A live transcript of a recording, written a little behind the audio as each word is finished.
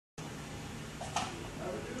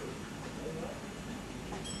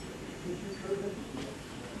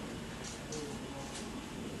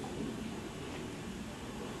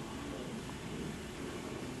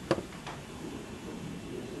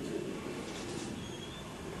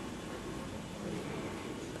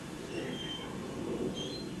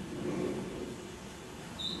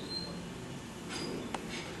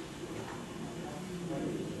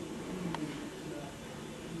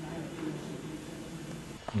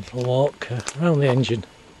little walk around the engine.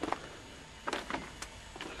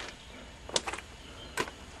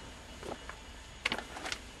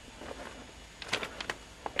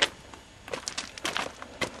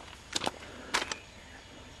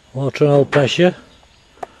 Water and oil pressure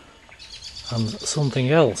and something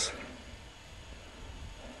else.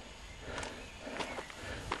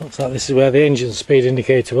 Looks like this is where the engine speed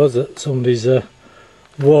indicator was that somebody's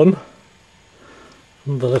won.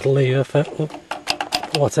 And the little lever for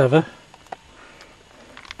whatever.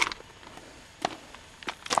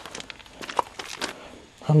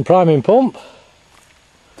 And priming pump.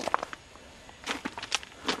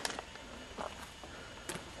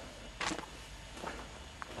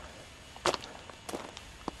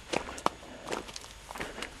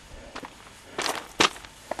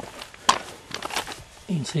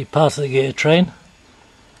 You can see part of the gear train.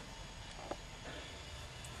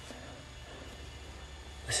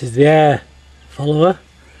 This is the air follower.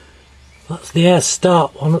 That's the air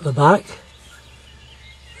start one at the back.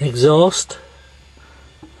 The exhaust.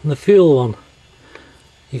 And the fuel one.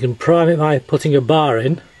 You can prime it by putting a bar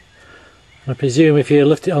in. I presume if you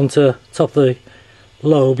lift it onto top of the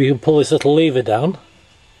lobe you can pull this little lever down.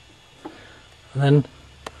 And then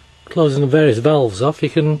closing the various valves off you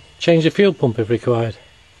can change the fuel pump if required.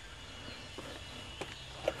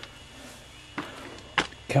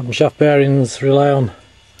 Camshaft bearings rely on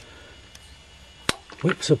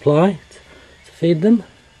whip supply to feed them.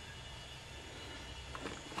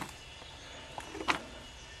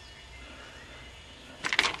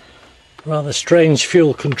 Rather strange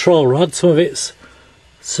fuel control rod, some of it's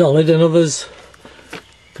solid and others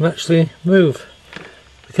can actually move.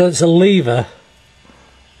 Because it's a lever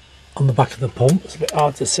on the back of the pump, it's a bit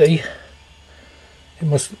hard to see.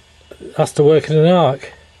 It has to work in an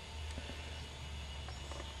arc.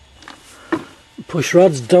 Push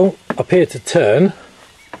rods don't appear to turn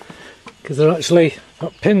because they're actually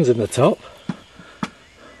got pins in the top.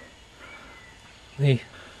 The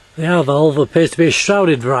air valve appears to be a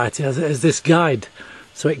shrouded variety as it is this guide,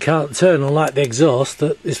 so it can't turn, unlike the exhaust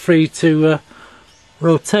that is free to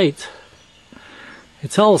rotate.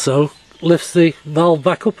 It also lifts the valve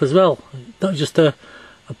back up as well, not just a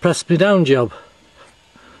press me down job.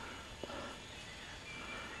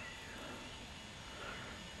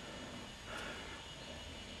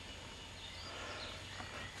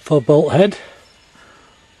 For bolt head.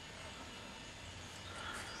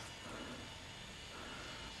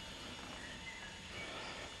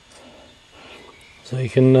 So you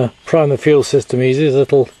can prime the fuel system easy. There's a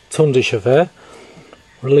little tundish affair.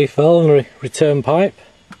 Relief valve and return pipe.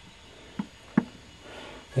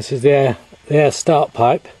 This is the air start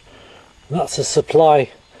pipe. That's a supply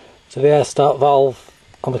to the air start valve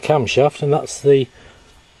on the camshaft, and that's the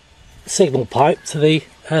signal pipe to the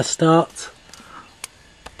air start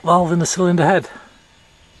valve in the cylinder head.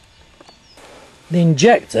 The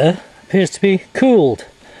injector appears to be cooled,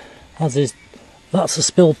 as is that's a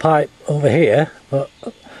spill pipe over here, but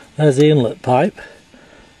there's the inlet pipe,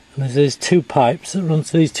 and there's these two pipes that run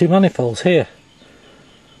to these two manifolds here.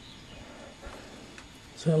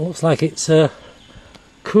 So it looks like it's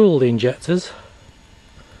cooled injectors.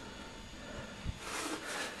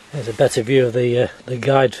 There's a better view of the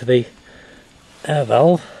guide for the air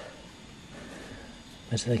valve.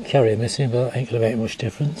 There's the carrier missing, but that ain't going to make much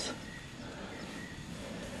difference.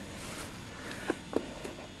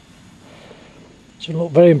 Should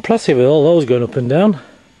look very impressive with all those going up and down.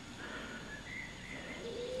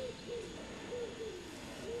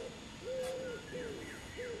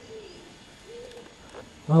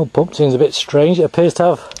 Well, pump seems a bit strange. It appears to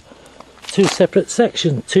have two separate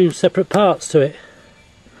sections, two separate parts to it.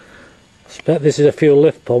 I suspect this is a fuel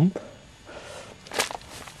lift pump.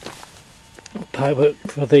 Pipe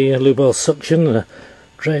for the lube oil suction and a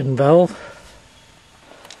drain valve.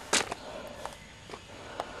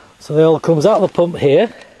 So the oil comes out of the pump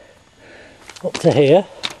here, up to here,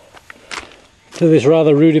 to this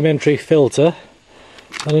rather rudimentary filter,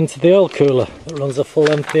 and into the oil cooler that runs the full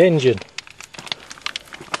length of the engine.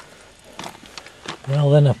 The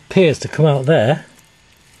oil then appears to come out there,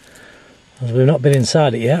 as we've not been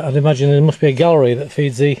inside it yet. I'd imagine there must be a gallery that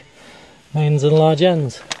feeds the mains and large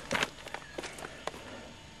ends.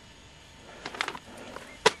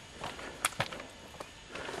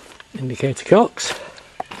 Indicator cocks.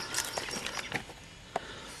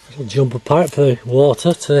 Little jumper pipe for the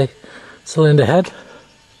water to the cylinder head,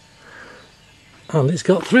 and it's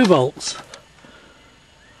got through bolts.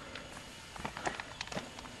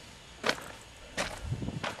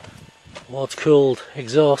 Water cooled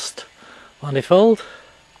exhaust manifold.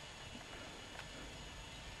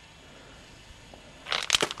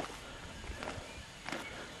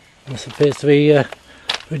 This appears to be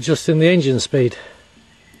adjusting the engine speed.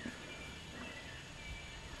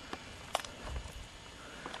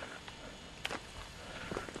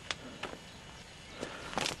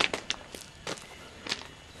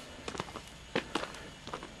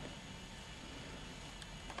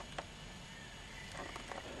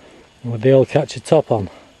 With the old catcher top on.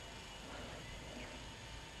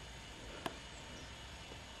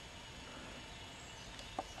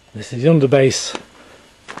 This is the underbase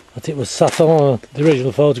that it was sat on the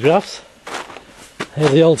original photographs.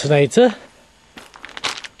 Here's the alternator.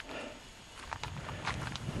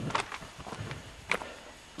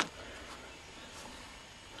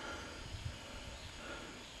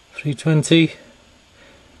 .320,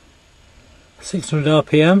 600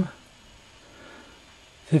 RPM,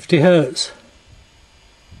 50 Hertz.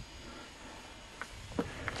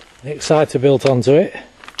 The exciter built onto it.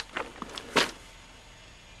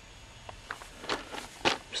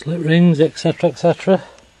 Slip rings, etc, etc.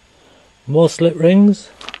 More slip rings.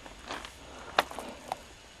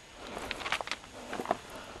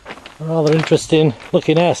 A rather interesting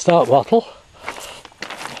looking air start bottle.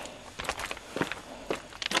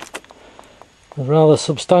 A rather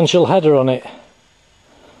substantial header on it.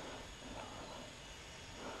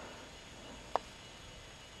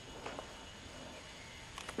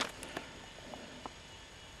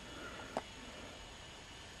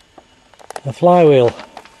 A flywheel,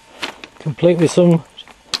 complete with some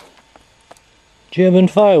German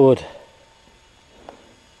firewood.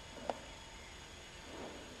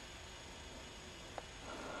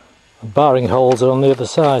 And barring holes are on the other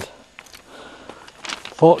side.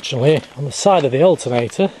 Fortunately, on the side of the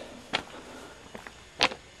alternator,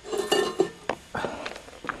 you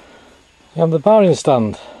have the barring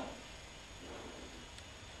stand.